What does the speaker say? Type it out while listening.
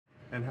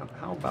And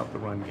how about the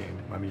run game?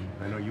 I mean,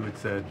 I know you had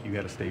said you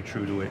got to stay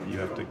true to it. You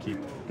have to keep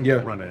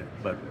running it.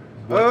 But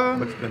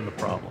what's been the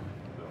problem?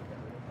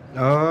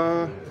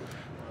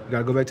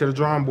 Gotta go back to the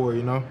drawing board,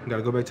 you know.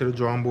 Gotta go back to the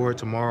drawing board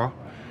tomorrow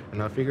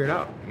and figure it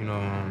out. You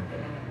know,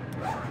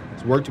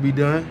 it's work to be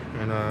done,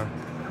 and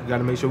we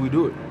gotta make sure we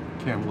do it.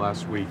 Cam,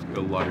 last week, a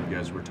lot of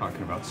guys were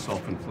talking about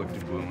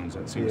self-inflicted wounds.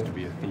 That seems to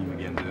be a theme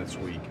again this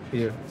week.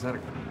 Yeah. Is that a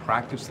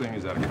practice thing?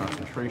 Is that a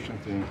concentration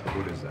thing?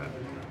 What is that?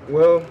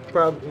 Well,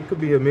 probably it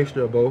could be a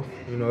mixture of both.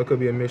 You know, it could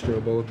be a mixture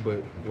of both. But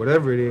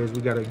whatever it is,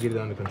 we gotta get it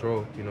under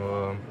control. You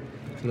know,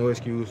 there's no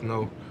excuse,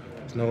 no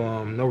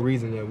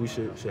reason that we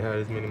should have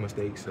as many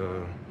mistakes.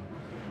 And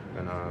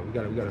we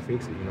gotta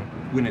fix it. You know.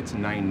 When it's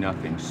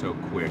 9-0 so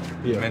quick,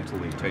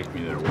 mentally take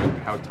me there.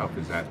 How tough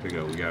is that to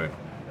go? We gotta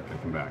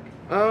come back.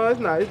 It's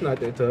not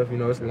that tough. You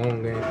know, it's a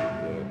long game.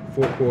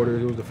 4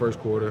 quarters. It was the first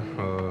quarter,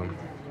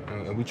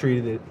 and we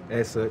treated it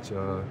as such.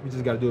 We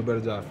just got to do a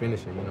better job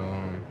finishing. You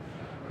know,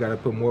 we got to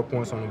put more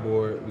points on the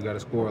board. We got to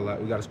score a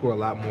lot. We got to score a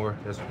lot more.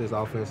 That's what this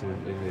offense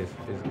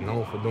is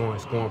known for doing,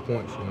 scoring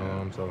points. You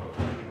know, so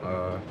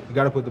we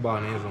got to put the ball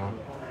in the end zone.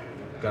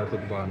 Got to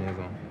put the ball in the end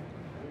zone.